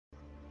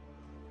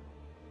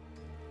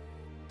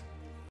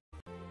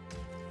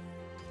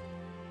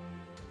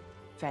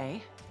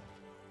Faye?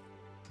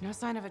 No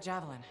sign of a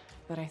javelin,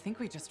 but I think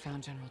we just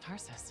found General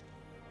Tarsis.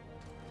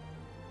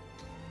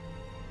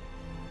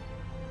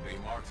 They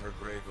marked her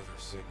grave with her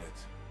signet.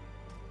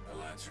 A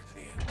Lancer to the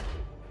end.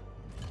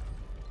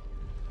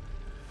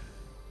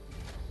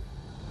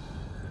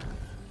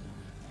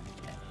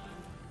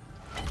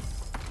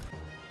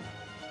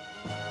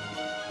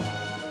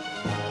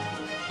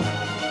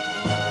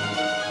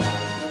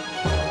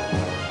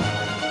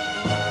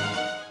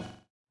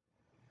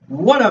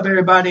 What up,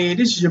 everybody?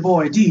 This is your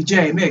boy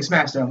DJ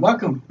Mixmaster, and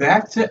welcome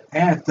back to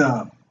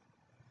Anthem.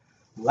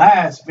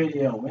 Last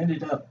video, we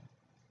ended up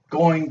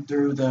going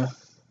through to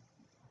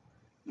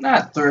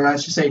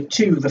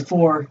the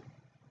 4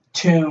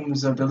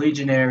 tombs of the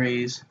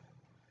legionaries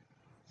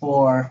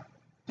for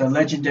the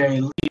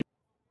legendary leader.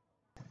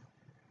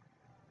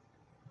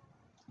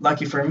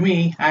 Lucky for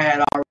me, I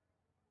had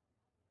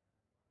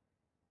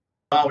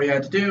all we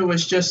had to do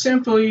was just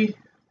simply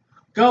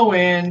go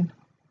in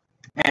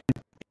and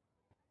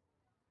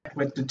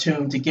with the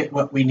tomb to get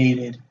what we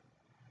needed.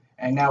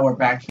 And now we're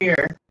back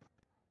here.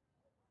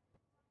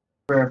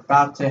 We're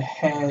about to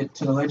head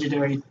to the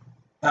legendary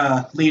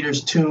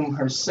leader's tomb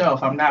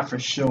herself. I'm not for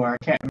sure. I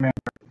can't remember.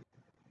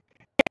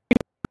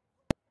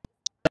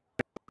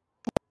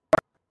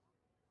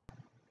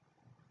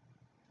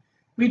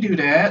 We do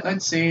that.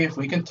 Let's see if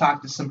we can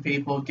talk to some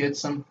people, get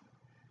some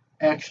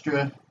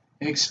extra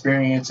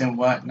experience and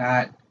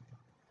whatnot.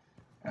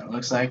 It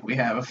looks like we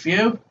have a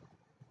few.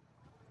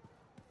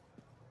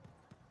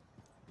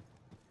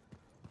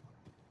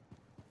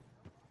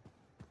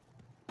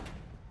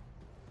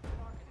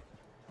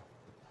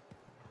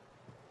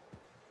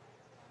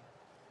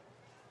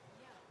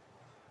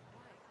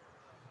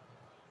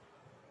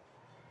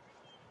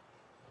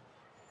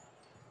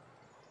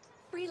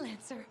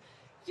 Freelancer,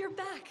 you're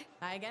back.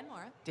 Hi again,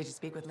 Mora. Did you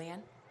speak with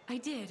Leanne? I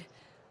did.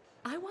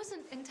 I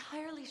wasn't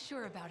entirely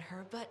sure about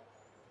her, but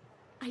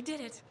I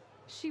did it.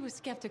 She was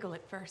skeptical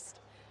at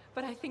first,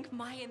 but I think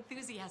my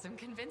enthusiasm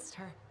convinced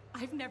her.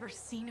 I've never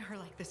seen her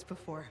like this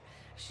before.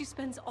 She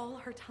spends all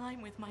her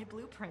time with my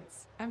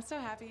blueprints. I'm so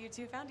happy you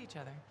two found each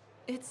other.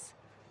 It's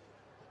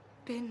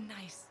been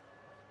nice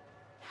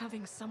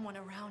having someone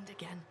around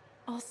again.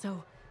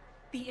 Also,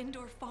 the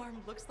indoor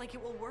farm looks like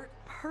it will work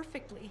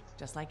perfectly.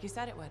 Just like you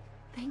said it would.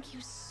 Thank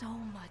you so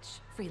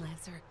much,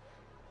 Freelancer.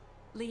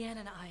 Leanne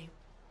and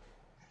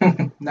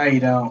I... No, you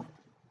don't.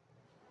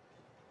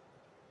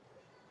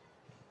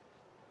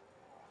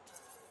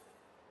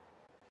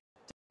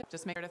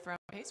 Just make sure to throw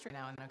pastry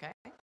now and then, okay?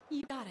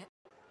 You got it.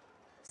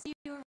 See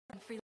you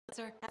around,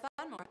 Freelancer. Have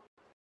fun, Mora.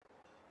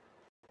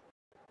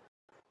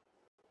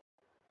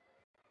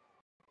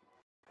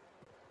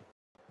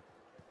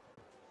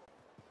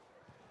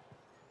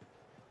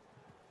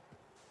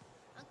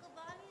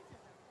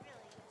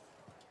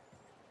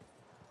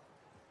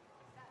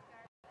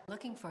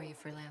 Looking for you,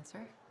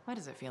 Freelancer. Why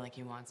does it feel like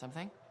you want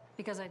something?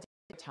 Because I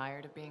You're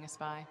tired of being a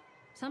spy?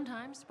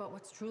 sometimes, but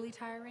what's truly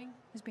tiring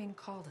is being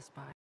called a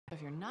spy.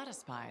 If you're not a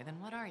spy, then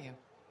what are you?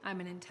 I'm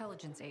an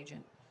intelligence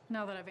agent.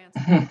 Now that I've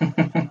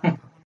answered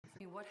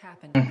what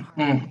happened in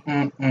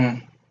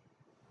Harmony.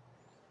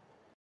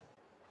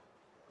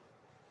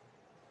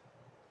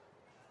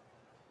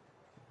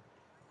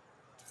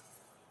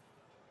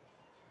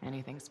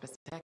 Anything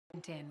specific?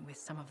 Went in with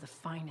some of the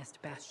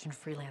finest Bastion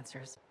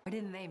freelancers. Why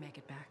didn't they make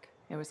it back?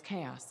 It was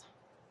chaos.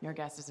 Your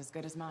guess is as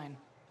good as mine.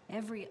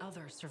 Every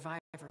other survivor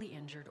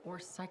injured or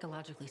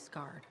psychologically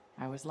scarred.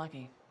 I was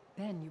lucky.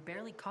 Then you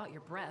barely caught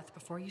your breath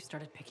before you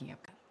started picking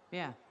up.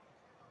 Yeah.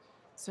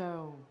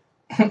 So...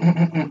 You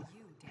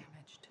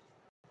damaged.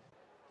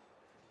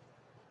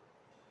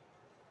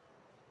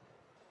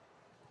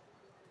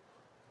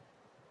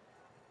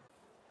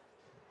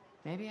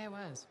 maybe I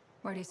was.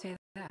 Why do you say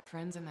that?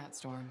 Friends in that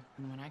storm,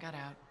 and when I got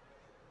out,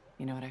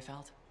 you know what I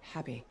felt?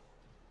 Happy.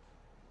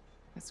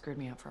 It screwed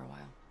me up for a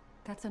while.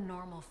 That's a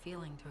normal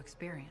feeling to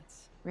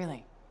experience.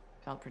 Really?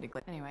 Felt pretty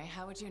good. Anyway,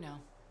 how would you know?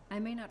 I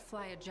may not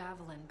fly a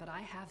javelin, but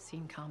I have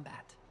seen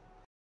combat.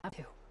 Up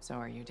to. So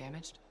are you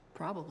damaged?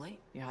 Probably.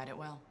 You hide it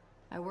well.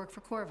 I work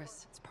for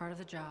Corvus. It's part of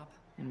the job.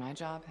 In my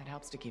job, it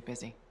helps to keep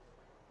busy.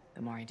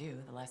 The more I do,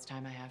 the less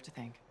time I have to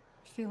think.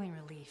 Feeling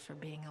relief for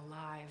being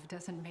alive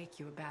doesn't make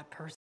you a bad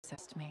person,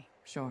 to me.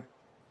 Sure.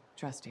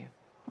 Trust you.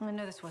 Well, I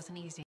know this wasn't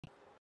easy.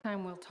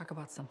 Time we'll talk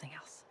about something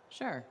else.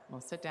 Sure.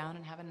 We'll sit down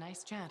and have a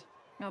nice chat.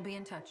 I'll be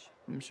in touch.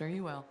 I'm sure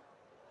you will.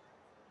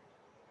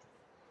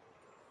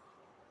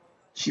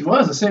 She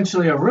was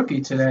essentially a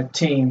rookie to that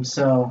team,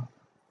 so...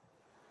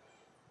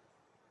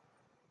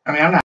 I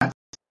mean, I'm not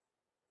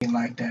saying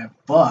like that,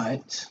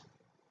 but...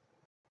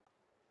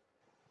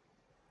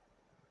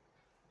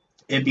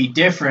 it'd be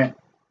different,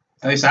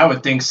 at least I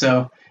would think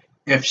so,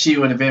 if she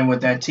would have been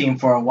with that team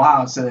for a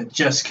while instead of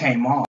just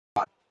came on.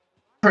 I'm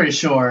pretty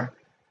sure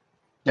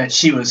that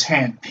she was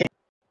handpicked.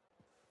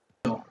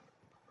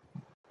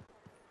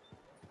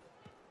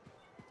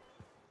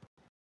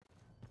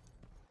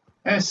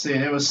 Let's see,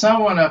 there was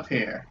someone up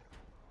here.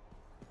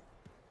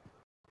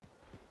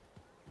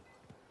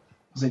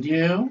 Was it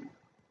you?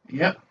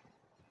 Yep.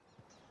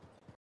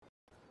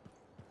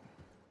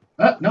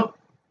 Nope.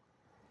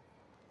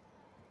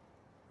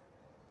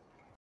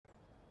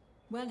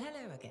 Well,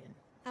 hello again.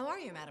 How are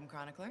you, Madam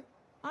Chronicler?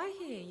 I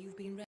hear you've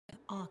been read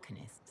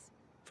Arcanists.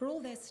 For all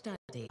their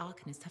study,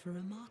 Arcanists have a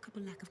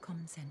remarkable lack of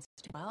common sense.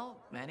 Well,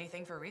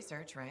 anything for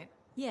research, right?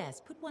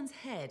 Yes, put one's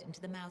head into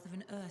the mouth of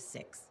an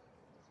Ursix.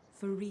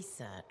 For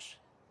research.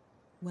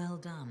 Well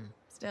done.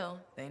 Still,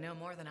 they know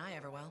more than I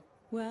ever will.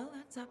 Well,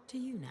 that's up to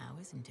you now,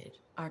 isn't it?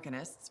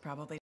 Arcanists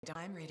probably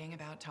time reading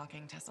about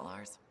talking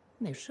Tessellars.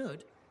 They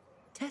should.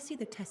 Tessie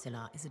the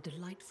Tesselar is a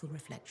delightful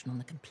reflection on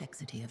the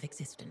complexity of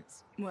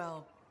existence.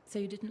 Well, So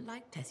you didn't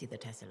like Tessie the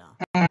Tesselar?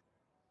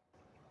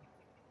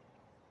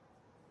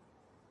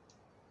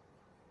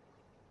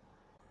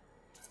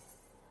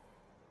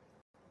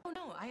 oh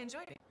no, I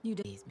enjoyed it. You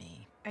tease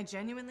me. I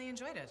genuinely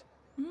enjoyed it.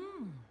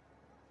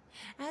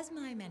 As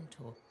my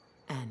mentor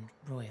and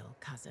royal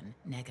cousin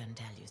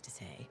Negantel used to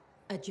say,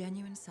 a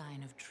genuine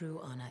sign of true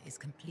honor is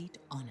complete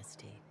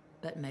honesty.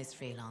 But most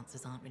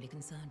freelancers aren't really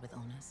concerned with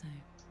honor, so...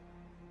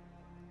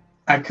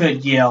 I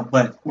could yell,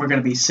 but we're going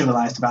to be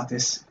civilized about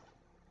this.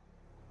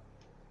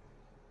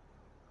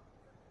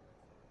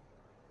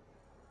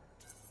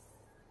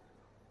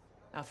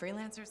 A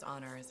freelancer's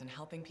honor is in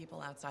helping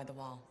people outside the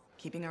wall,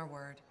 keeping our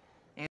word,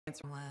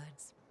 answering.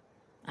 Words.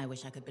 I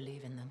wish I could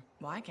believe in them.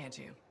 Why can't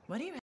you? What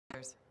do you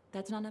have?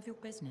 That's none of your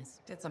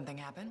business. Did something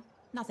happen?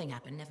 Nothing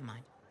happened, never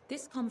mind.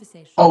 This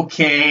conversation...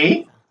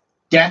 Okay.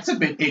 That's a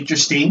bit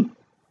interesting.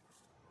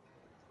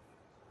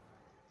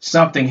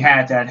 Something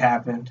had that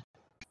happened.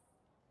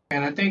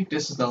 And I think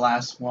this is the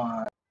last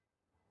one.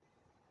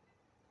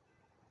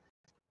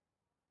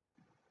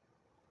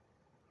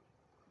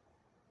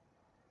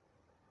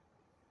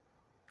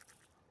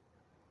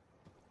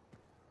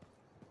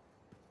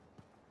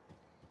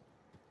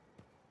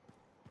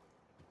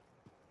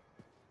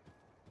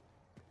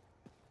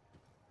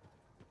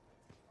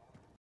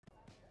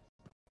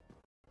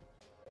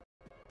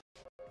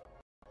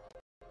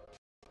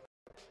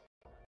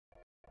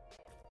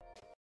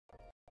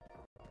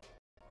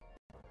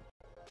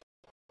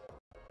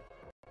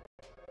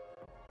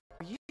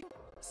 Are you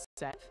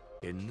Seth?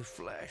 In the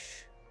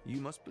flesh.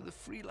 You must be the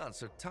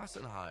freelancer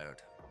Tassin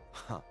hired.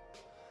 Huh.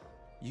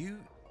 You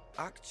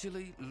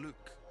actually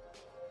look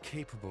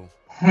capable.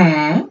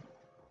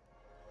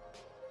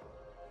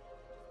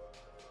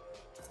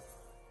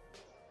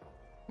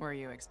 Were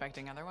you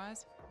expecting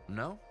otherwise?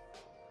 No?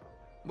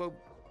 Well,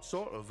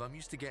 sort of. I'm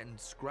used to getting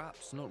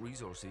scraps, not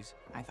resources.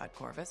 I thought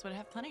Corvus would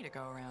have plenty to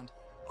go around.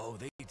 Oh,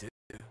 they do.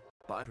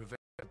 But I prefer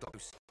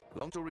those.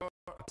 Long story short,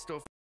 I still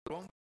find the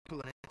wrong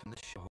people in this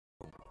show.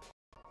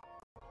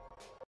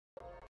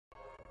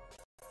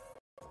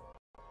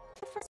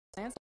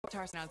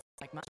 TARSIS sounds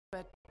like much,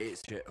 but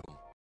It's shithole.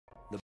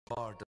 The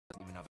bar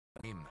doesn't even have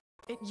a name.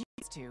 it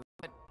used to,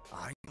 but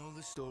I know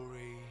the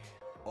story.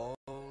 All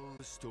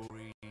the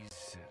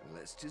stories.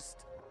 Let's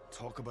just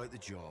talk about the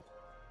job.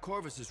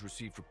 Corvus has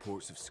received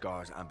reports of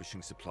Scars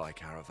ambushing supply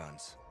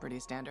caravans. pretty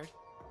standard.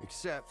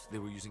 Except they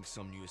were using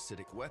some new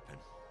acidic weapon.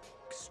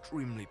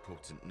 Extremely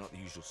potent, not the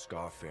usual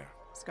Scar fare.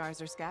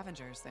 Scars are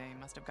scavengers. They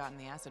must have gotten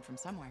the acid from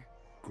somewhere.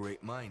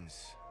 Great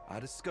minds. I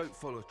had a scout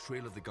follow a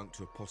trail of the gunk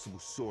to a possible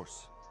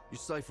source. Your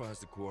cipher has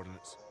the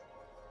coordinates.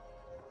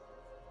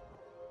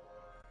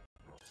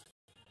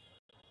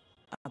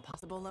 A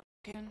possible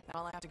location? That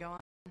all I have to go on?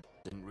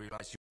 Didn't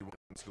realize you were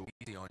wanting to go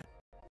easy on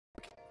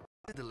it.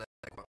 Did the leg,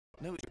 but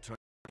now it's your turn.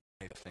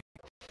 I think.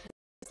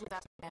 This was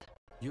after that.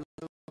 You'll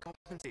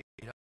compensate.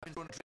 I've been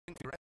going to drink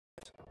your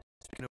rest.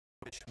 Speaking of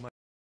which, my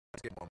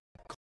get more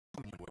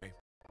on your way.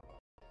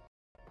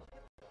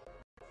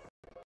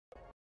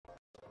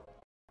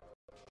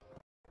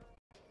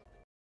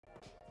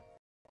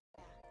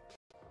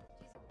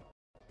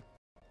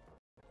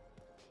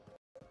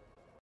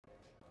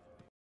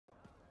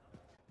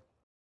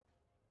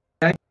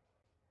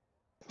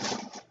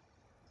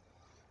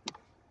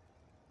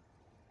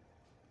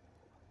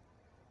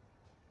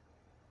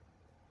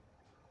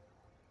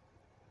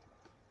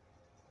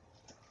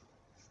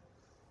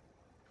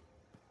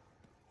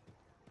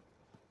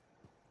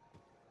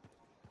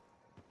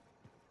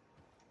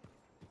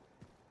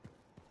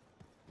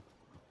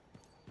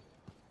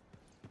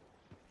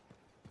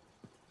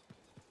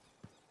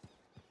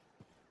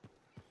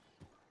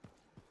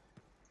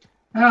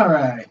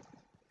 Alright.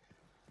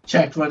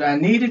 Checked what I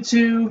needed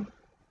to.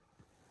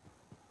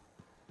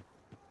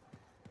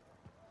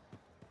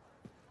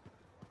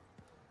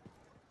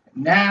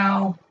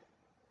 Now,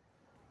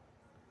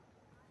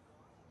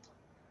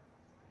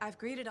 I've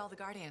greeted all the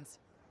Guardians.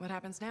 What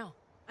happens now?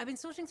 I've been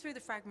sorting through the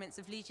fragments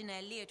of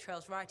Legionnaire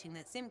Leotrell's writing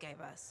that Sim gave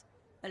us.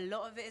 A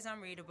lot of it is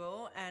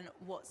unreadable, and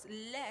what's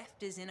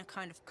left is in a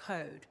kind of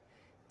code,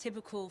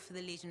 typical for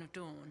the Legion of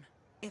Dawn.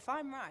 If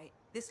I'm right,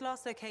 this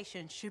last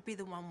location should be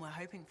the one we're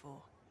hoping for.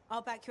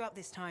 I'll back you up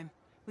this time.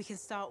 We can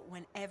start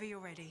whenever you're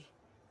ready.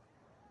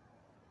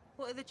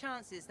 What are the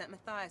chances that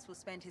Matthias will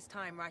spend his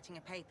time writing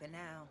a paper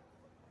now?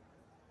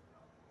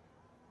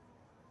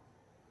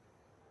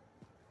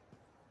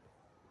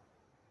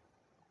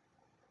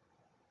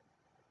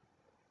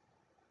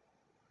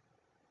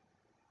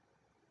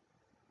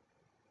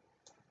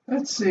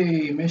 Let's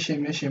see.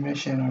 Mission.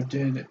 Or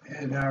did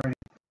it already?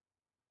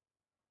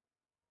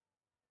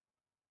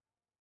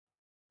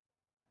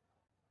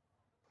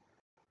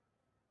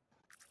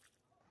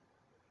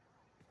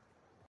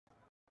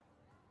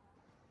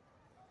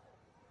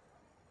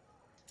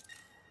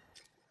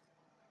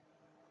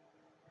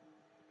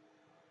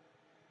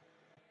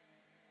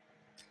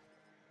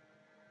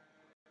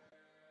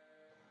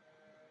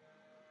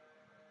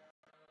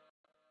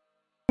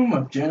 Tomb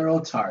of General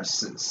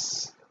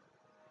Tarsis.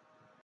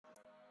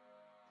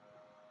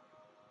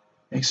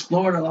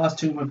 Explore the lost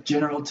tomb of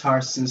General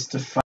Tarsis to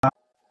find.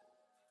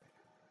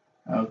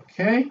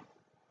 Okay.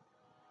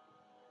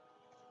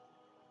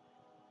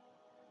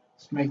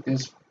 Let's make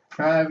this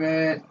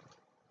private.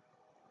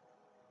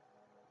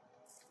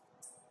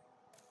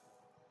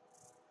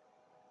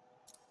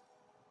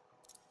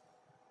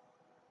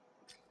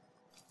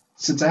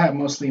 Since I have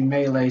mostly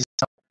melee.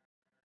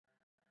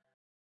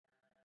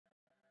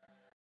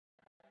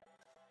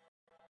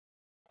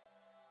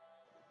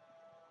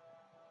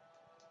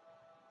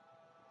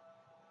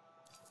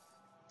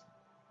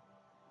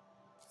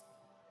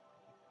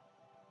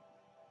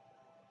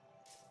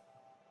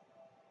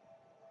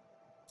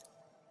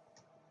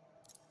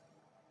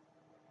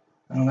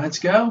 Let's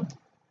go.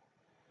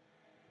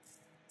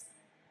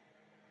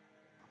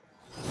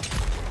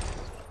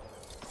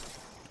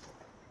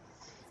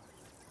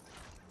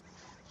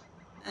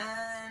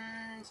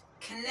 And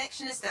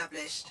connection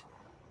established.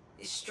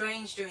 It's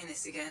strange doing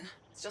this again.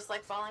 It's just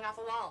like falling off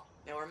a wall.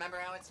 You'll remember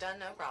how it's done,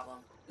 no problem.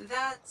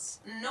 That's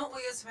not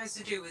what you're supposed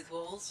to do with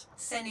walls.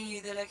 Sending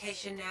you the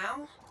location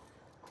now.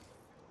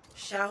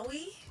 Shall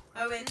we?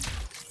 Owen,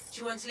 do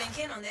you want to link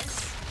in on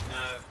this?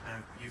 No,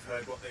 and you've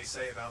heard what they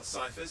say about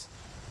ciphers.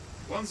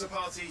 One's a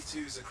party,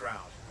 two's a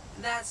crowd.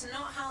 That's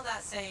not how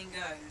that saying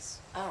goes.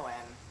 Owen,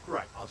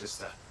 Right, I'll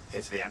just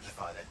hit the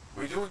amplifier then.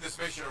 We doing this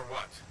mission or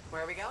what?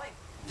 where are we going?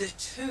 The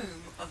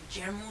tomb of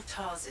General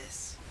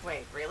Tarsis.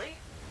 Wait, really?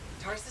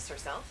 Tarsis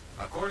herself?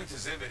 According to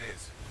Zim, it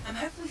is. I'm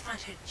hoping we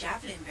find her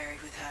javelin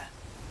buried with her.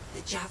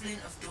 The Javelin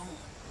of Dawn.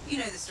 You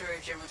know the story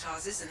of General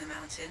Tarsis and the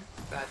mountain.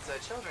 That's a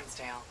children's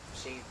tale.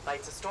 She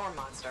fights a storm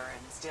monster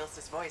and steals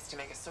his voice to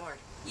make a sword.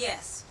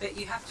 Yes, but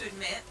you have to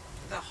admit,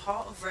 the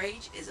Heart of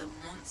Rage is a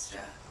monster.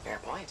 Fair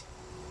point.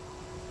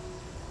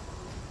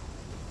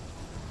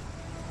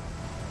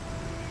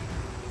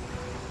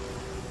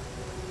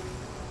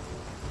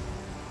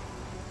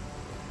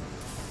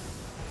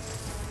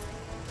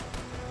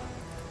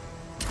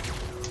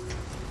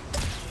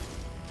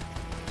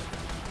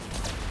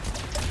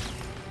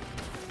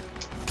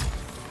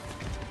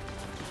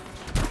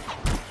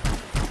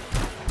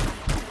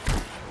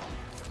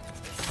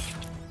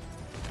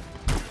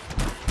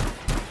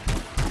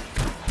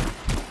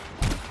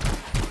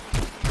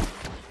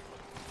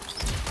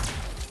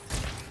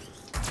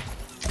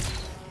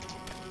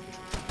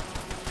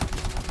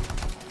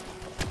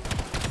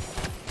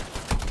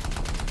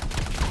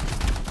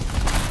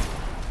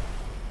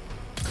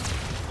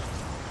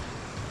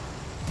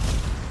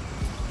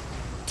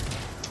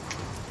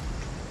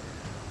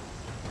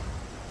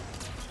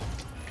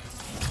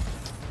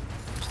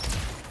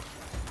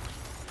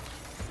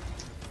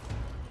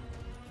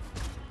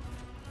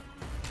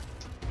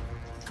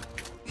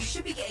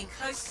 Should be getting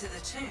close to the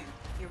tomb.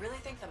 You really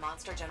think the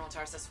monster General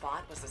Tarsis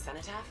fought was the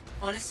cenotaph?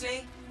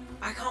 Honestly,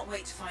 I can't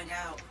wait to find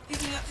out.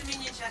 Picking up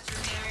Dominion chatter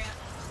in the area.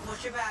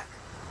 Watch your back.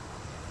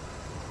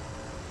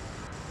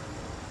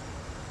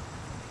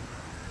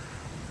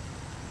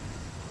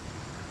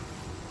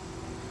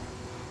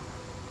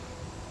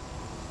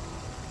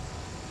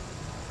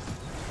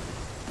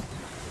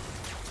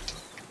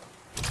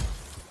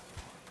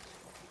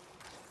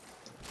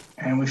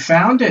 And we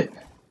found it.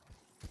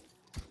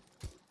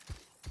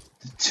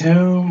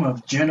 Tomb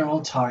of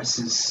General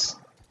Tarsis.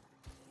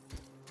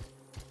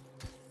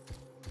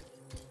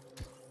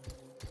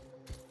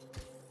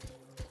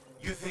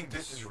 You think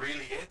this is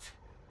really it?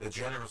 The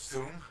General's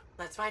tomb?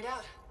 Let's find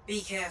out.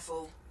 Be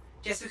careful.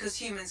 Just because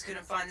humans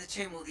couldn't find the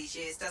tomb all these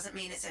years doesn't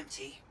mean it's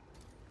empty.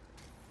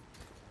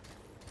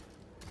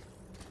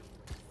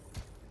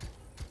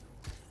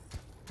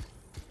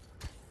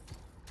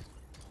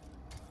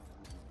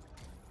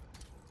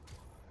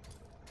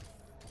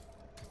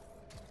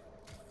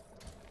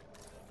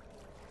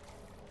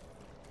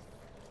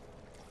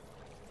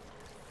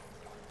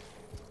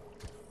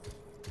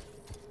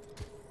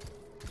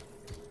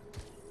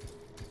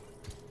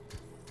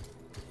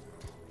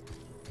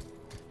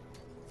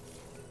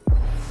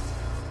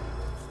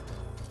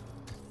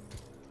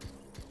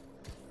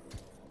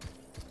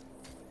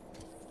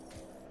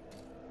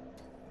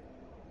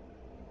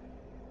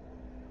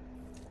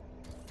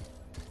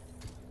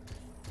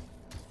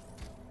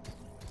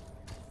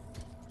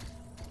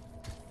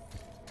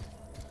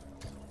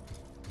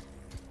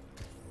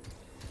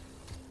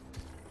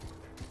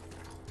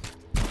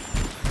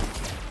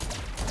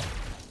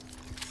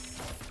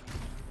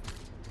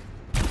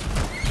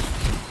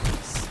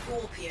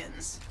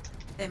 Scorpions.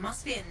 There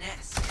must be a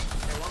nest.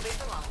 There won't be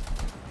for long.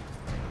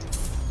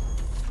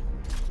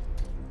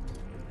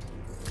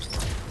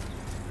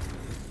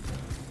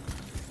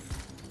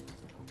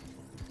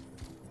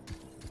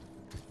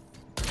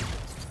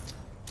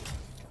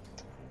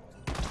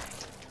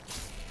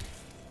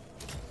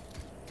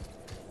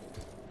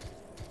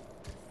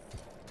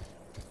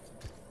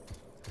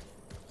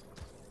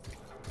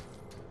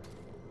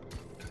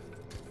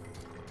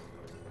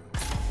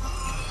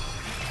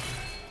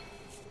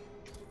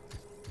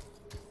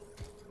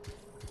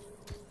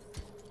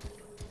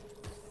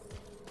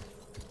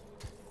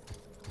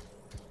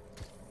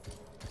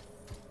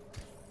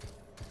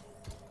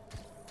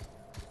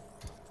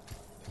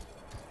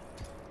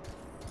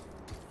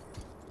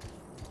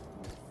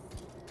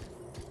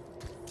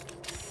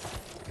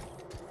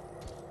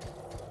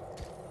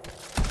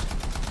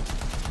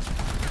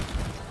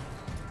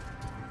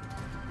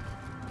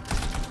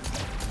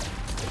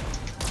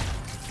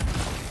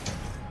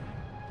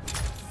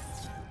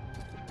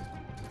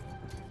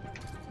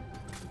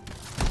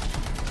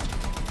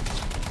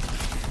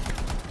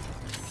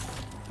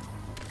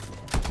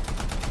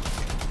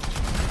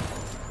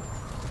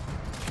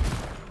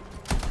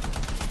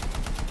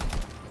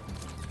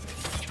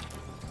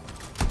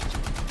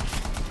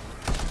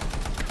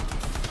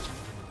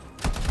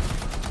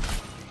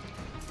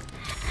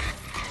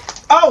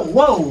 Oh,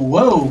 whoa,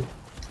 whoa.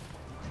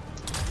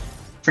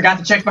 Forgot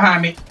to check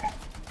behind me.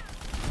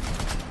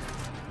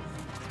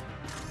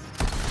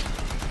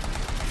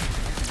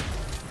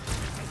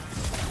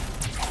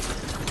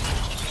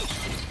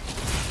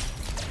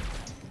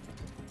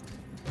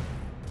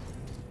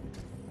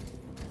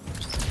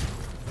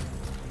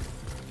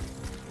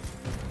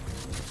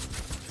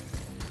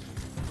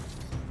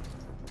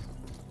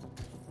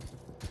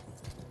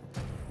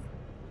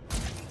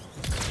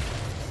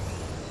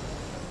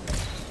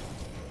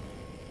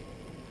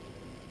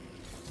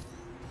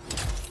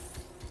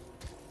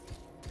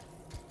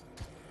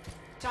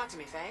 Talk to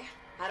me, Faye.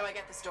 How do I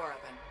get this door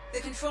open?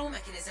 The control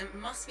mechanism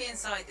must be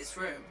inside this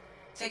room.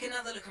 Take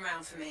another look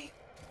around for me.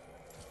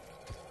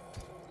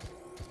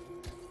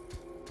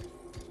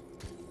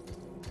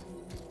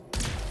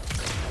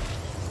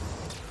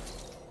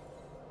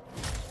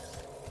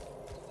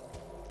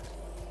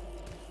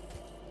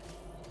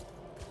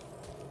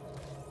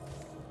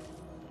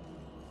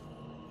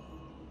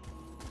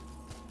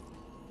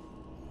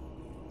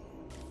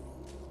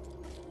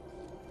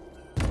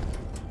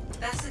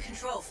 That's the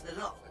control for the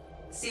lock.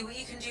 See what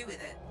you can do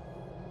with it.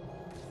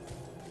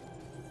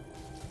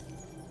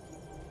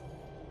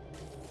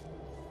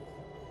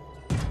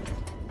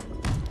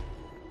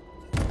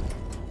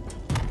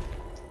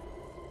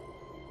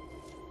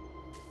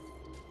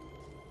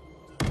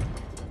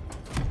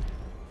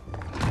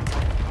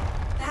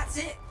 That's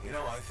it. You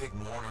know, I think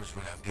mourners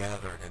would have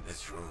gathered in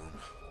this room.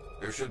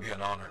 There should be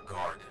an honored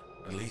guard.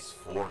 At least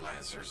 4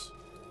 Lancers.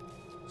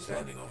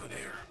 Standing over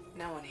there.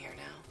 No one here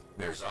now.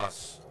 There's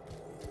us.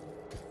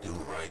 Do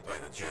right by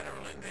the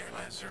general in there,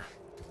 Lancer.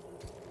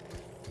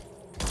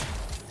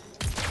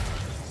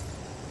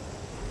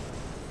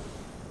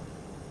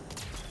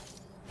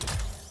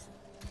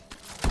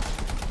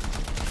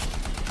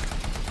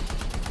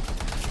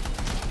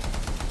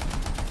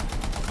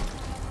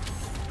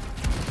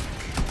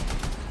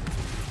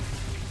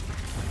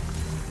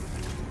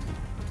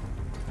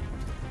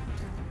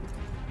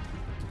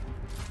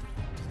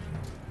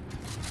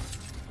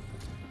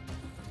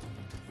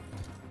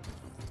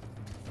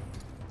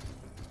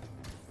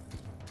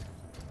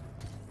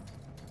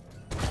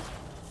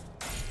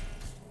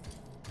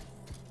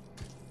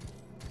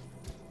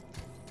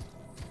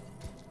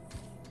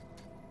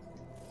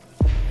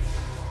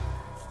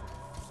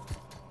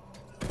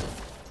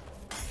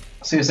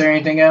 See, is there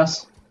anything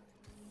else?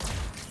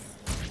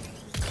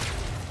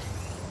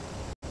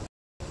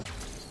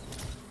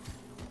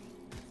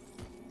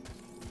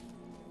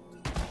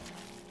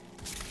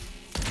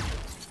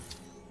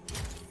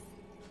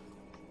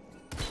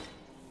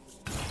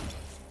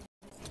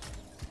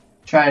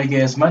 Try to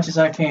get as much as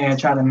I can,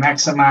 try to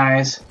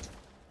maximize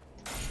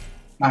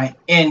my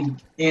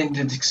end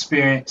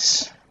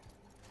experience.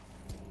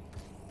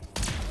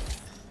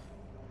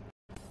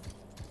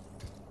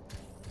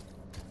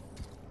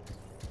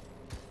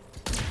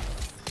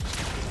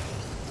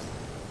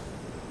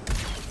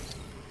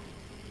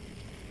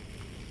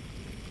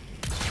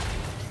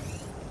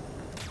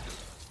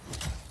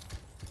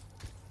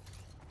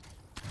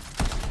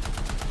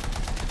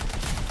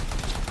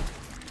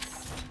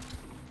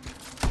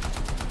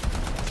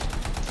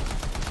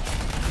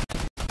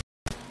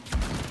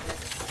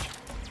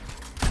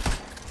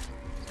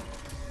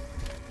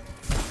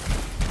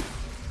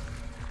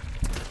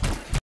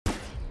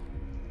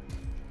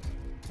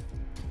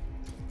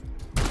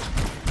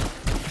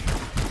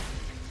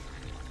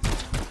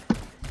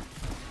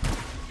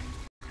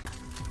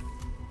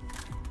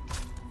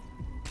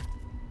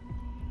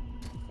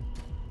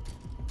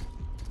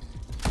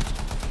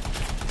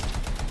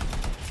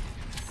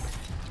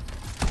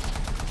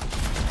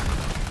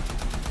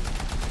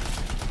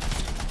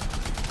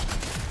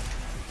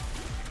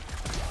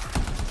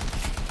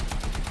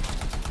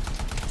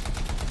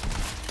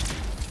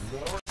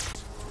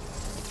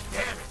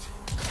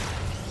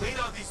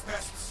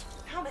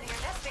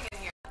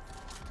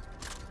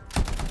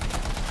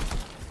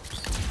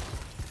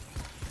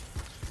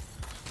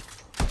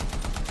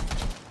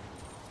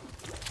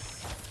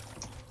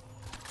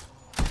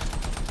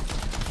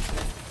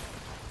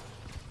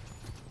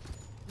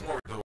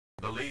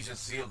 Legion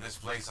sealed this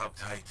place up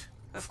tight.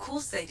 Of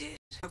course they did.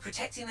 We're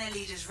protecting their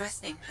leader's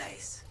resting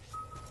place.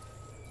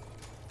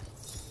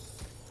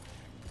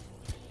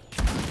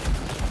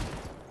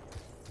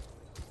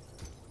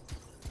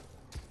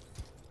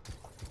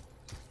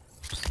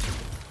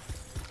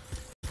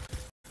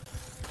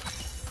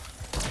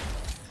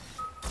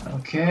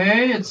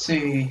 Okay, let's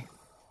see.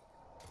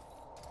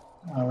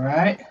 All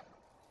right.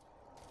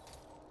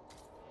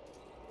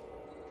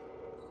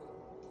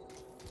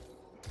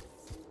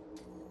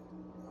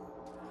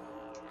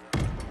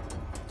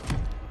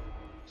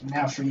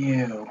 Now for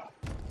you.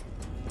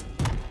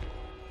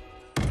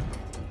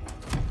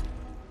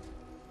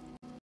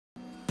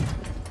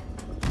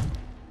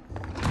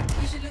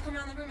 We should look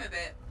around the room a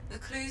bit. The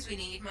clues we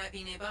need might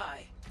be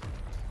nearby.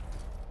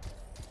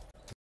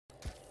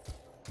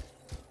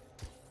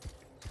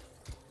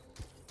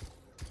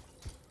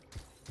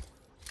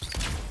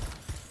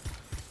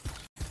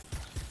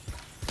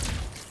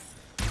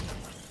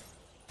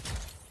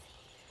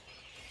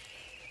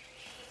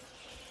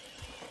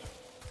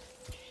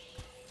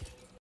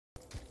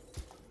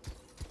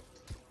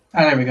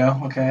 Ah, there we go.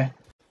 Okay.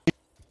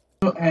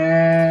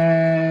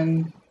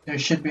 And there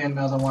should be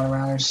another one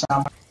around here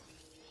somewhere.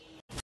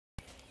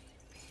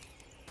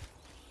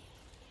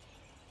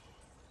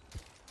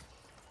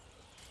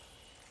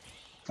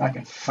 If I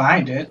can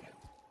find it.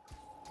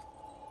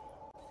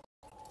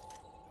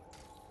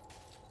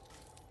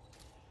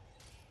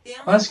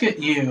 Let's get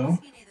you.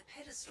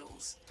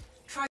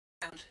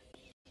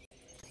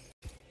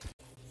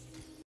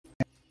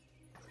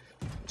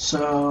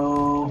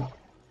 So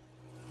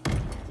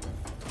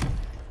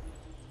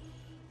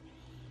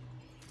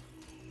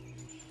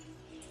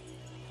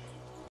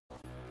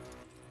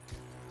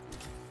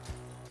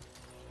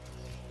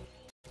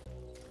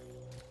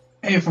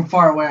hey, from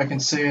far away I can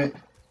see it.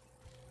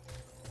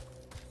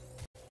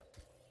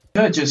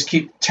 Could just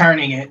keep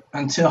turning it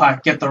until I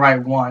get the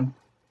right one.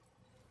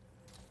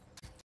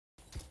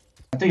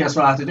 I think that's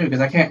what I have to do because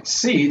I can't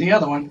see the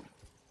other one.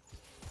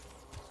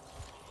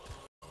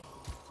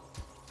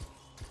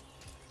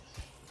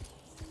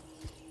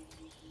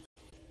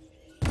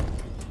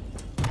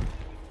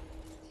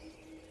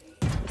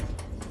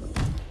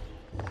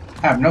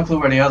 I have no clue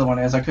where the other one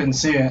is. I couldn't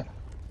see it.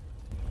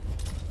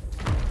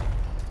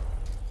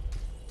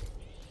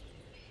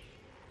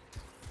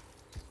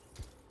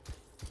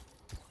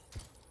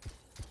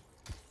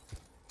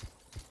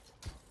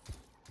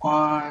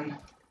 One.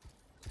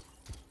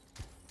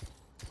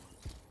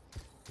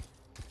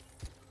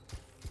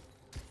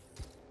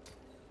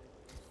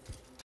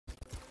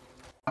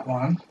 That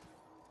one.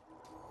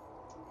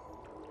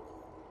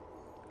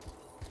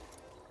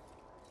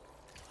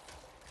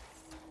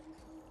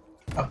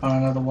 Up on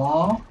another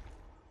wall.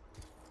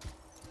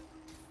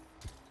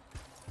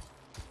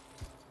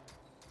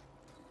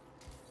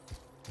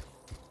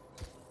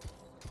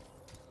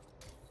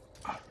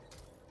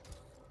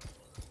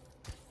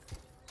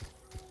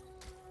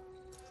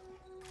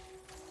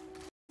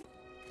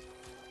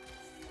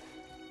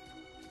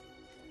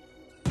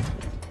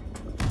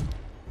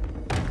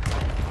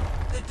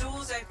 The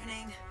door's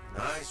opening.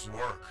 Nice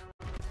work.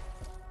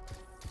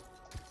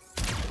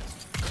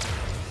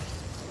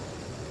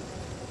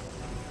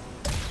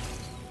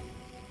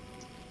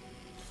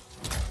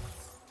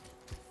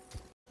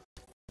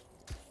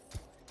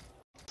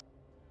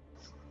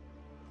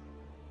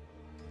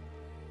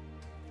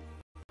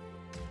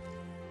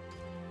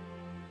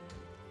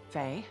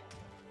 Faye?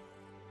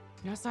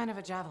 No sign of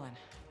a javelin,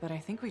 but I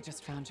think we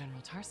just found General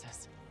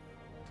Tarsis.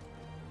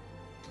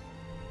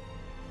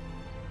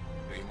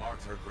 They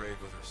marked her grave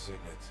with her signet.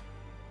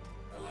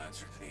 A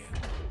Lancer to the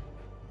end.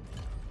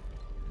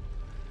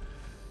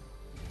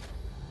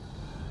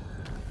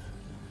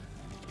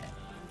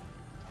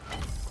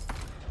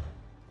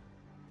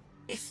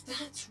 If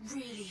that's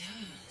really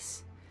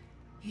hers,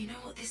 you know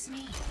what this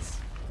means?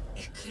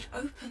 It could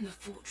open the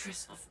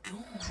Fortress of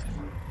Dawn.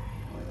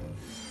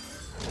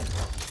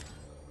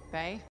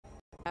 Faye?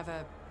 I have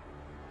a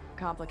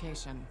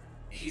complication.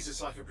 He's a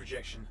cipher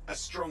projection, a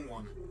strong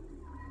one.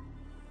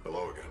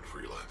 Hello again,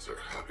 Freelancer.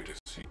 Happy to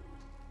see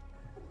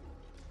you.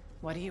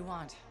 What do you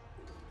want?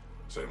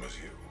 Same as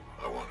you.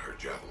 I want her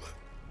javelin.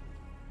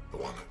 The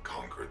one that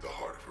conquered the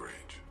Heart of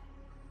Rage.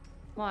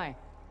 Why?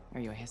 Are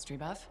you a history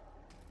buff?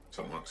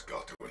 Someone's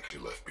got to when she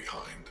left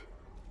behind.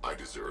 I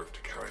deserve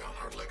to carry on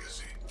her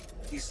legacy.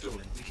 He's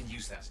stalling, we can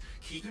use that.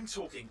 Keep him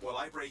talking while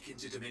I break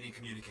into Dominion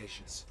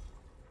communications.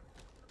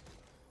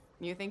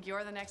 You think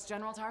you're the next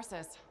General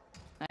Tarsis?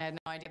 I had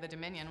no idea the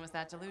Dominion was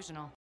that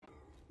delusional.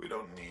 We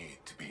don't need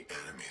to be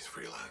enemies,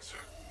 Freelancer.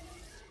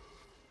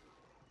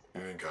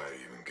 You think I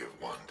even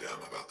give one damn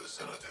about the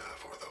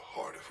Cenotaph or the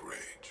Heart of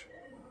Rage?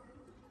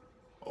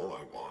 All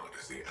I want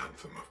is the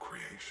Anthem of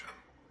Creation.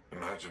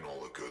 Imagine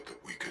all the good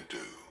that we could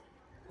do.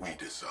 We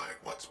decide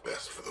what's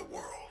best for the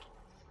world.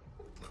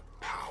 The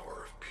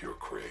power of pure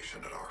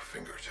creation at our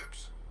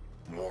fingertips.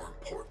 More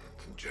important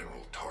than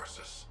General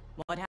Tarsis.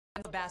 What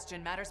happened to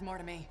Bastion matters more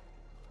to me.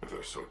 If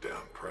they're so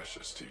damn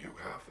precious to you,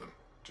 have them.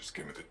 Just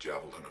give me the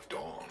Javelin of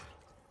Dawn.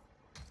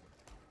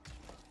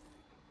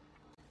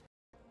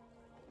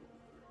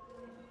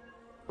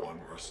 One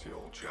rusty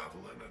old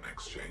javelin in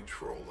exchange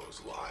for all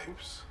those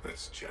lives?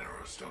 That's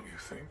generous, don't you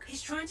think?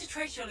 He's trying to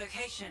trace your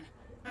location.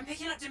 I'm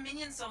picking up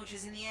Dominion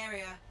soldiers in the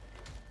area.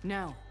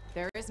 No,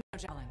 there is no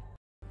javelin.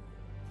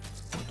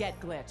 Get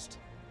glitched.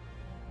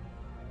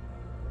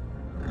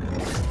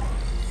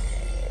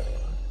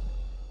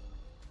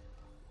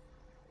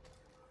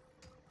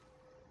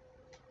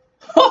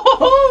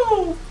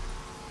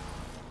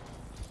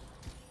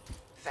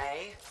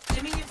 Faye?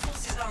 Dominion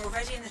forces are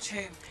already in the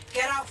tomb.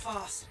 Get out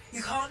fast.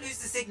 You can't lose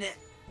the signet.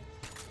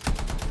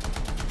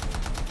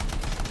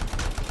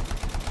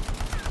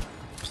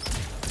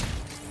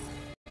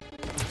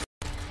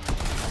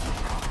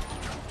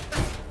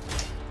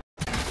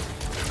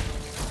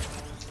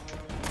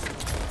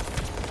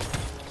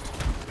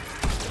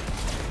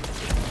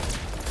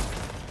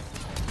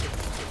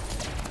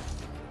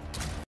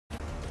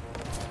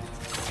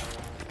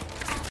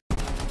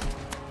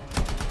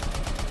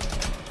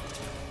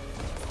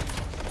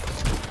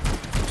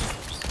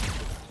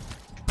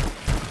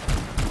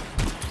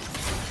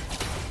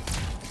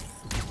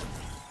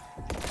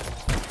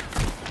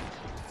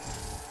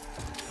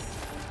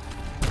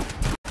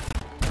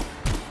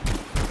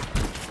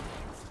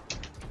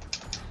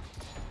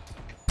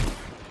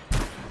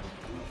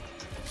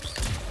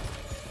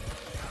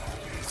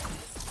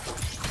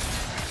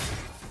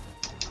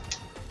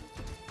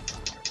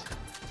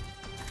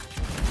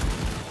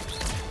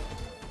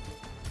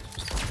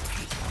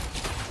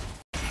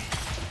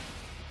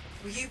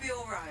 Will you be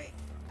alright?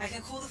 I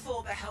can call the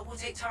fort, but help will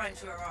take time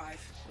to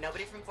arrive.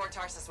 Nobody from Fort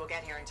Tarsis will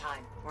get here in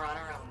time. We're on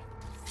our own.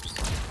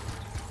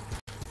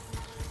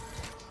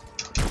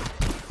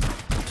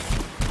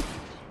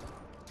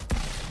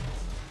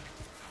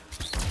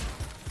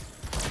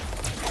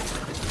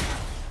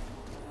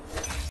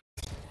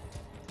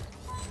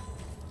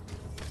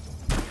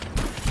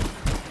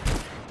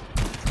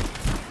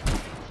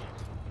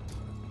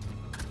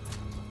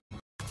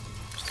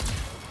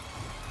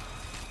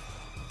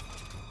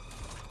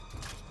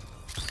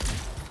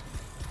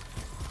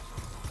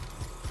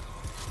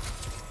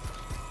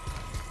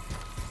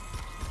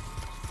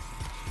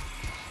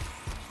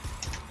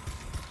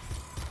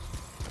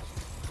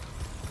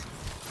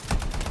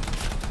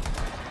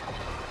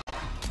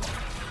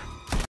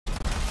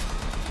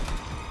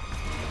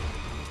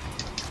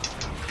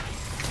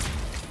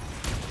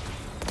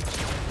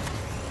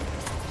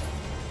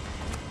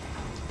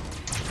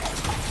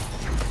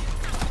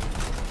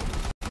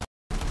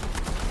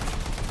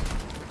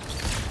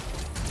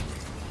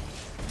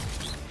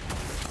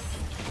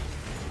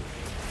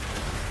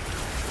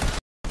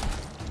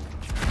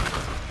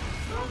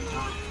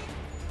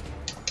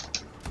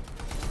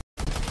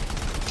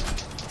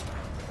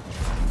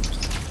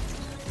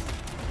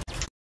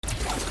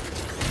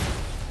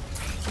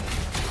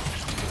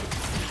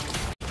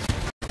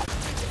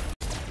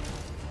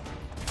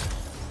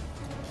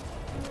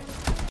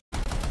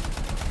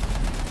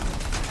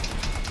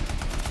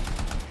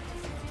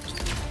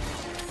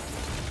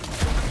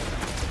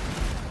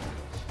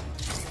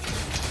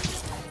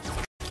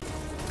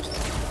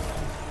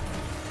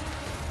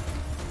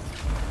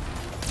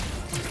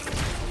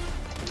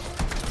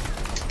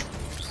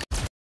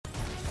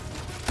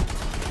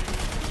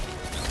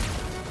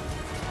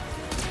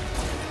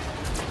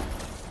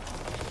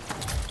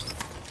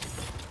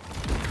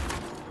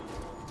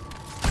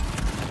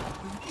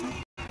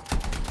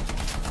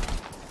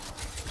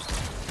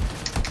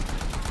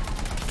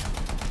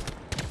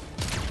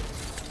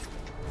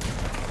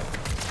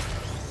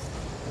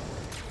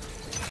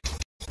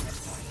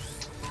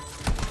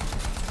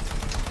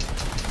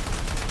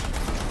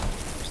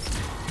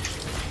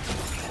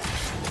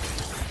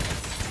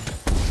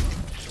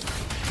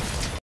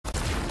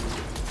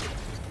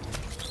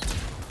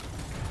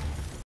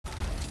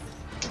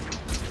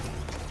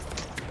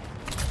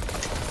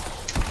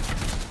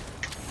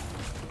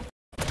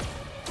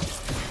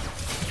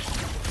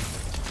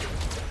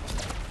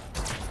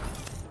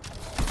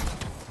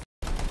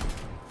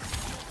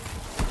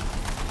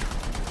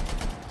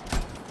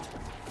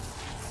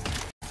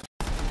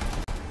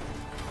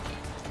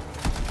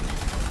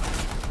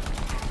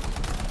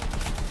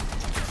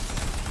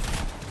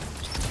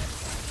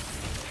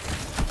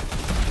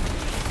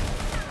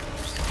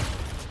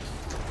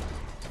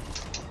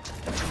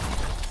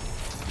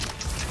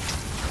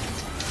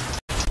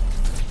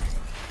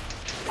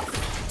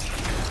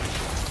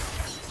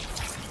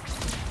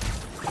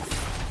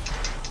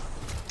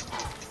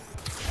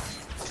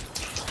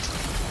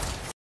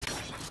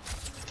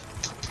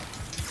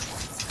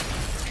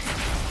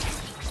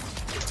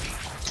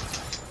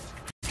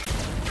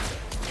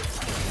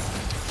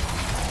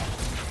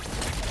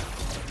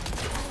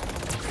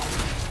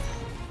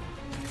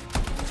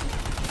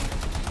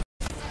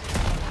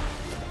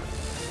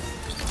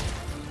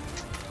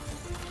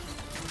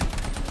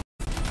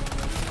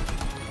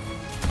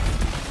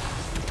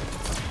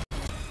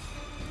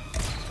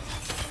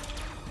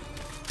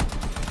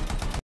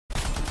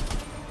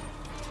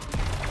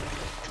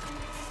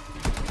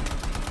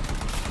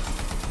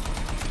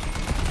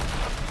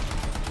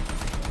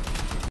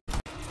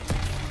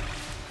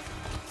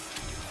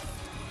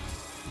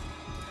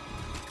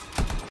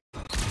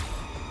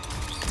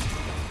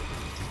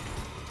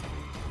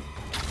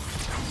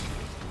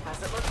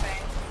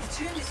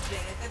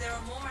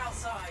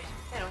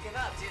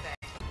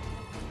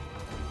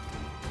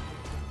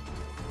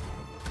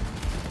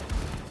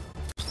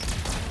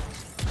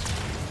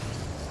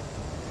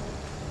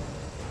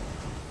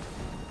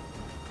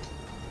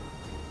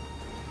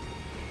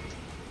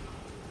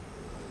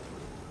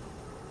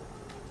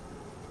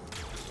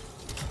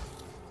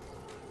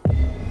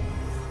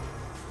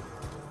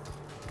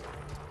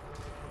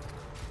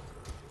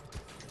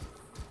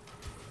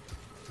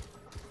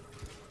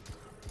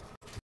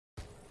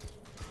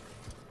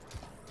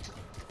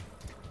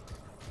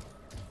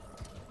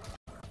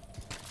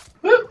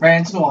 Ran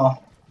into the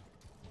wall.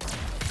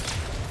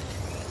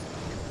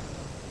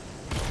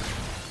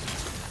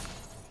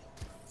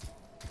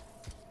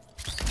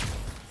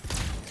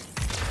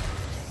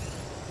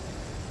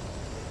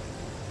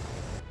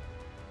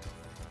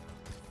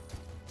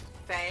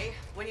 Faye,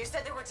 when you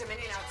said there were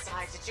Dominion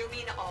outside, did you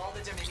mean all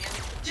the Dominion?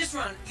 Just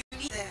run. You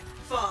need there.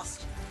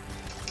 Fast.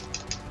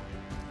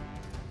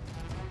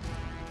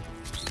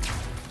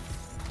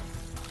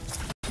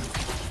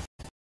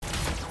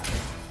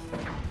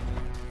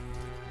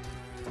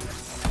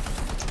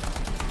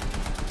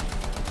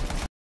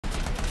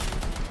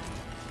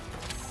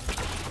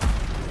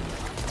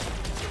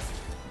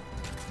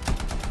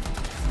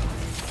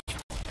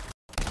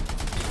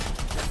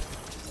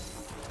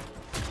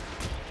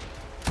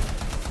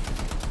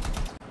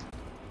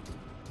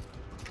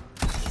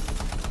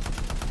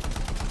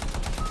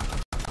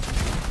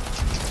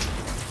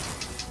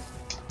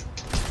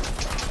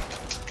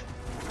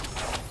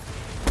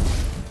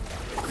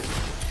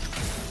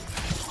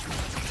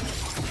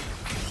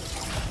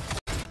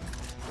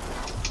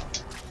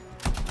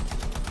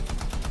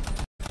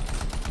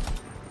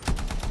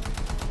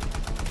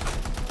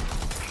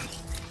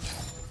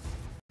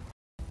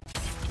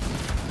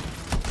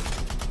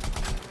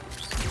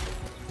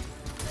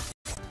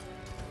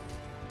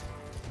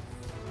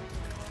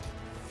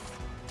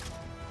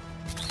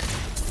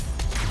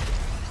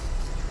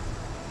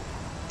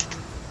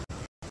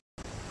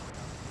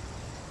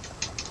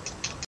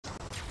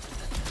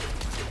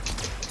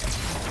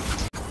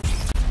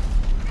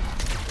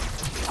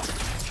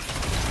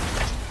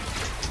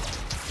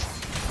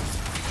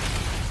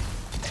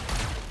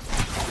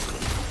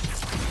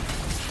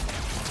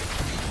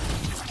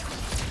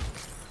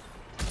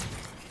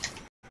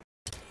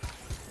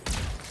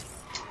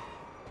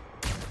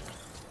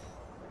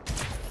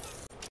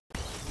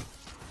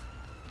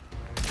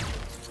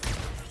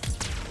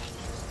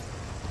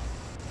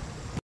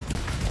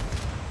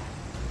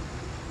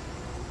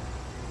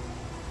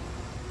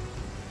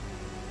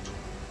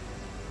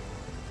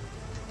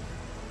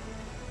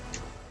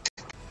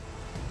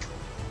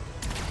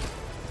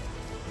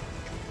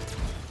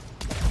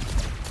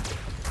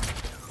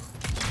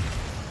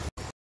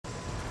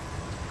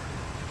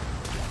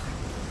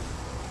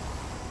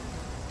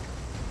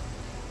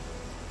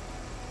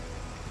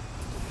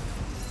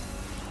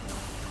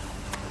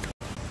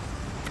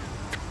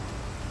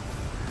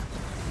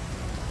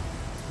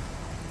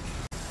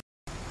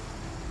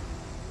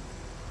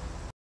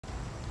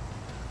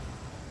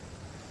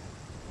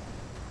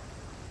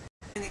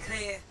 In the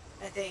clear,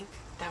 I think.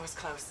 That was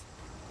close.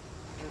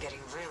 I'm getting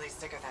really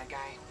sick of that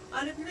guy.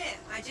 I'll admit,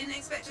 I didn't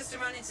expect us to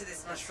run into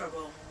this much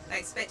trouble. I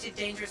expected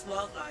dangerous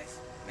wildlife.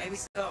 Maybe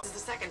Scott. This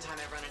is the second time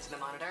I've run into the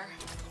Monitor.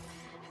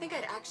 I think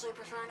I'd actually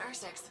prefer an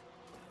R6.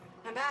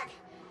 I'm back.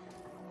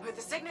 With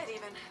the Signet,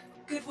 even.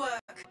 Good work.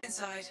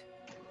 Inside.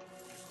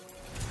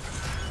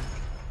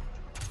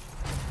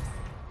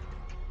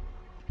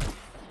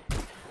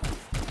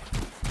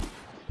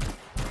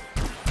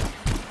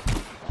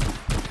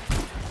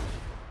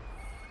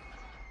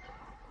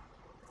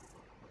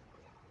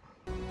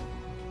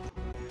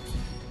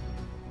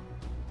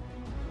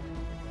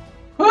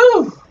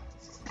 Whew!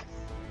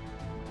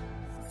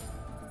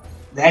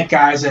 That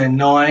guy's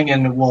annoying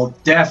and will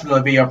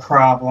definitely be a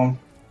problem.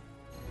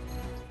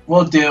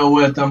 We'll deal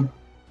with him.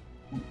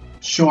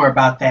 Sure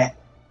about that.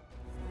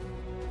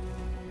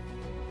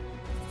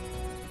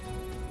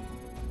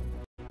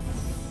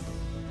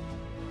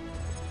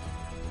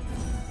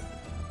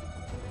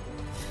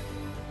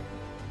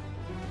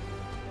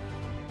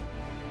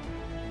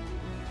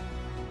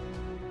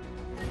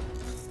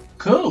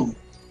 Cool.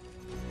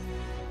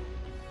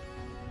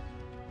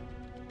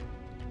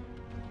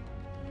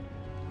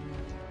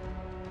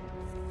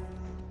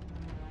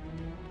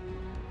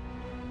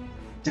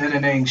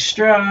 Detonating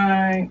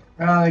strike,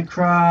 rally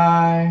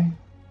cry.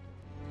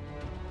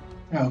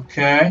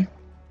 Okay.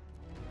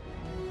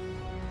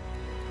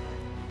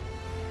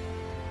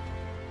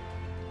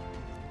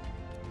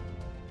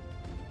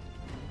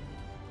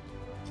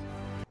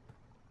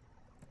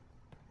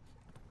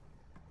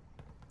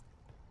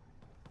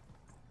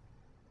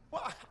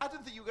 Well, I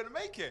didn't think you were going to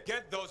make it.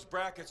 Get those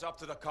brackets up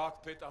to the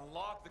cockpit and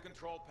lock the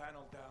control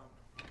panel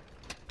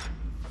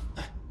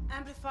down.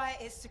 Amplifier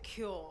is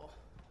secure.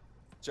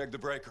 Check the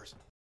breakers.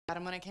 Got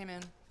him when I came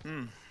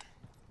in.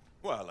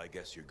 Well, I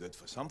guess you're good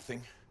for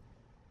something.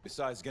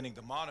 Besides getting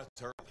the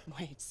monitor.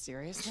 Wait,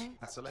 seriously?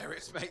 That's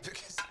hilarious, mate,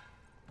 because...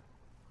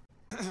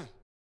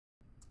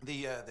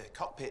 the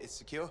cockpit is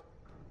secure.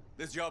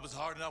 This job is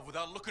hard enough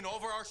without looking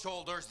over our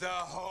shoulders the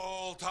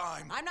whole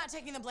time. I'm not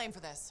taking the blame for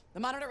this. The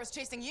Monitor was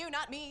chasing you,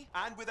 not me.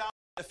 And without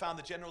I found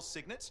the General's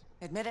signet.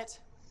 Admit it.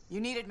 You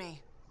needed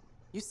me.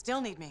 You still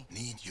need me.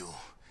 Need you.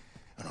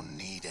 I don't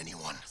need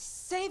anyone.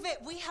 Save it.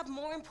 We have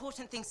more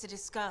important things to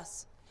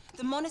discuss.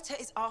 The Monitor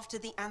is after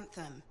the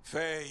Anthem.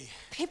 Faye.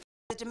 People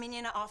in the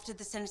Dominion are after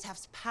the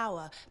Cenotaph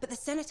power, but the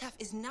Cenotaph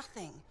is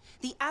nothing.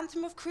 The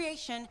Anthem of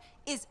Creation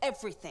is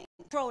everything.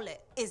 Control it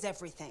is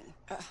everything.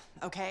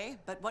 Okay,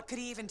 but what could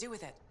he even do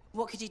with it?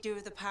 What could he do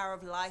with the power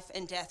of life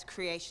and death,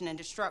 creation and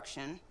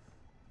destruction?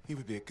 He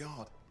would be a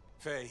god.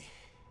 Faye,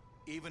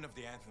 even if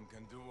the Anthem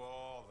can do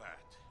all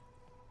that,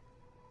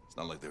 it's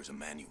not like there's a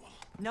manual.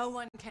 No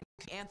one can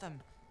Anthem.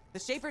 The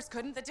Shapers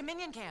couldn't, the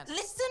Dominion can't.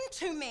 Listen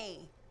to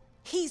me!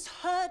 He's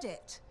heard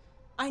it.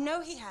 I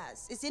know he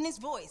has. It's in his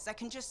voice. I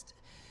can just...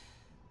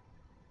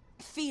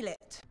 feel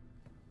it.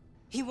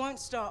 He won't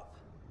stop.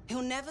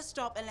 He'll never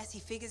stop unless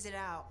he figures it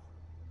out.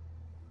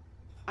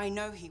 I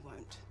know he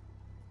won't.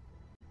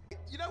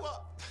 You know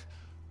what?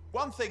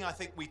 One thing I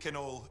think we can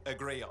all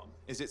agree on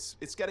is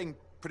it's getting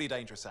pretty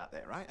dangerous out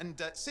there, right?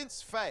 And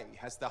since Faye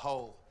has the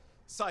whole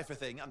cipher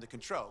thing under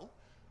control,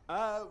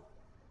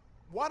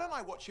 why don't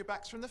I watch your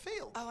backs from the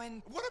field? Oh,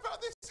 and... What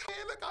about this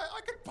here? Look, I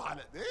can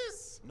pilot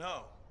this.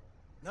 No.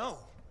 No.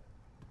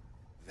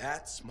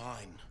 That's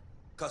mine.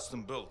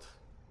 Custom built.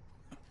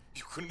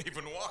 You couldn't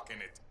even walk in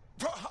it.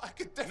 But I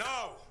could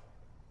No!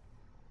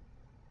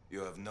 You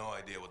have no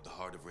idea what the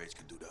Heart of Rage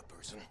can do to a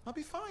person. I'll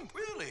be fine.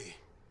 Really?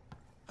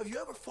 Have you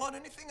ever fought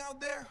anything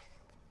out there?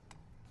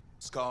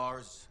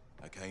 Scars,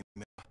 like I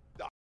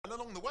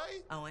Along the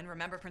way, Oh, and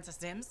remember Princess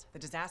Sims? The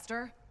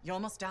disaster? You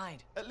almost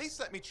died. at least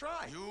let me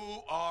try.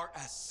 You are a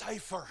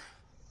cipher.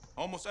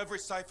 Almost every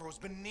cipher who's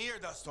been near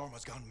that storm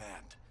has gone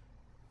mad.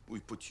 We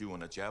put you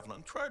on a javelin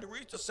and try to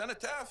reach the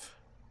cenotaph.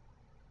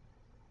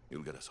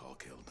 You'll get us all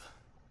killed.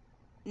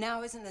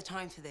 Now isn't the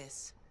time for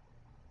this.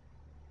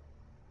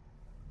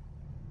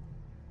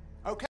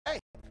 Okay.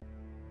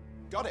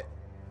 Got it.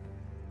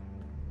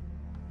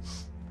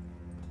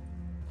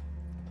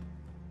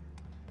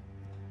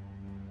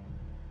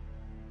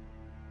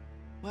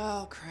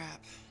 Well,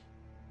 crap.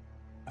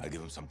 I'll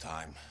give him some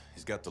time.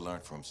 He's got to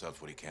learn for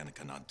himself what he can and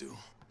cannot do.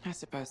 I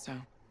suppose so.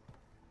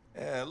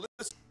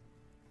 Listen.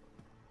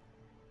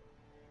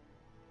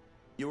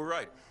 You were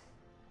right.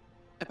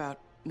 About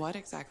what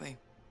exactly?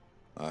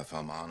 If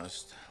I'm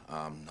honest,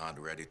 I'm not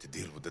ready to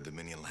deal with the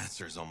Dominion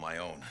Lancers on my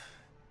own.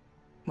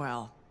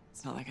 Well,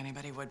 it's not like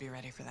anybody would be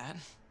ready for that.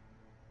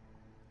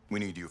 We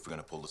need you if we're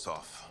gonna pull this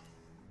off.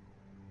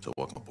 So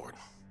welcome aboard.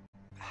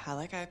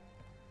 Halleck,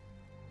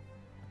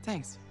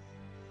 Thanks.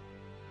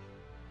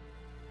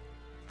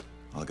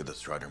 I'll get the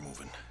Strider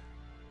moving.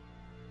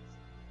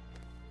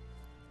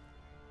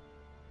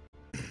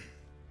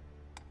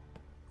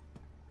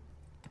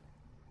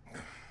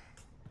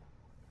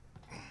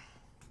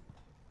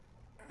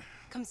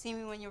 Come see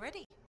me when you're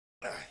ready.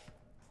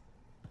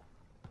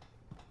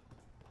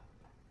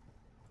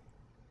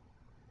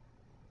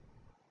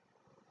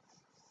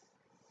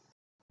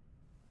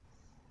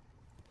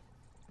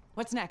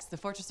 What's What's next? The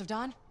Fortress of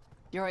Dawn?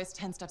 You're always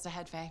 10 steps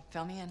ahead, Faye.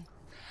 Fill me in.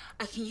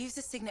 I can use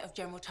the signet of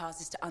General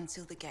TARSIS to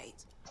unseal the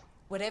gate.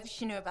 Whatever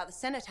she knew about the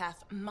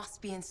cenotaph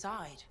must be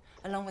inside,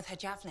 along with her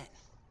javelin.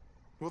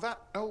 Will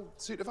that old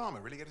suit of armor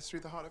really get us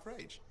through the Heart of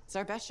Rage? It's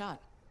our best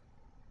shot.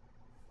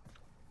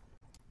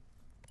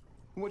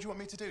 What do you want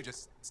me to do?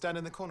 Just stand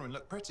in the corner and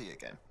look pretty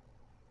again?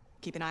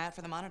 Keep an eye out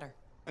for the monitor.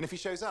 And if he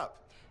shows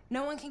up?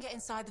 No one can get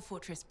inside the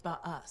fortress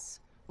but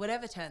us.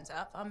 Whatever turns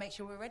up, I'll make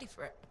sure we're ready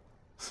for it.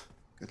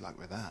 Good luck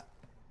with that.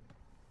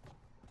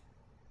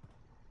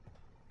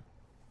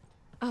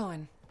 Oh,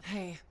 and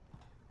hey.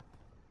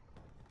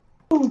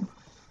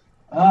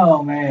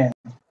 Oh man.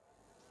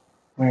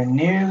 We're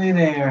nearly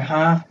there,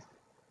 huh?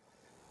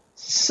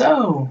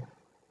 So,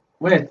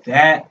 with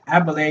that, I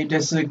believe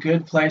this is a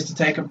good place to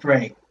take a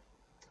break.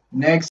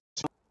 Next,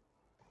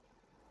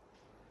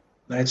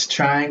 let's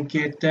try and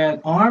get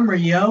that armor,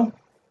 yo.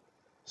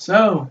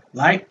 So,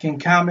 like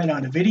and comment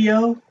on the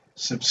video,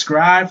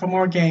 subscribe for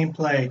more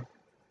gameplay.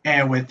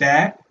 And with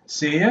that,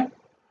 see ya.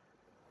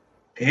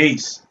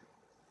 Peace.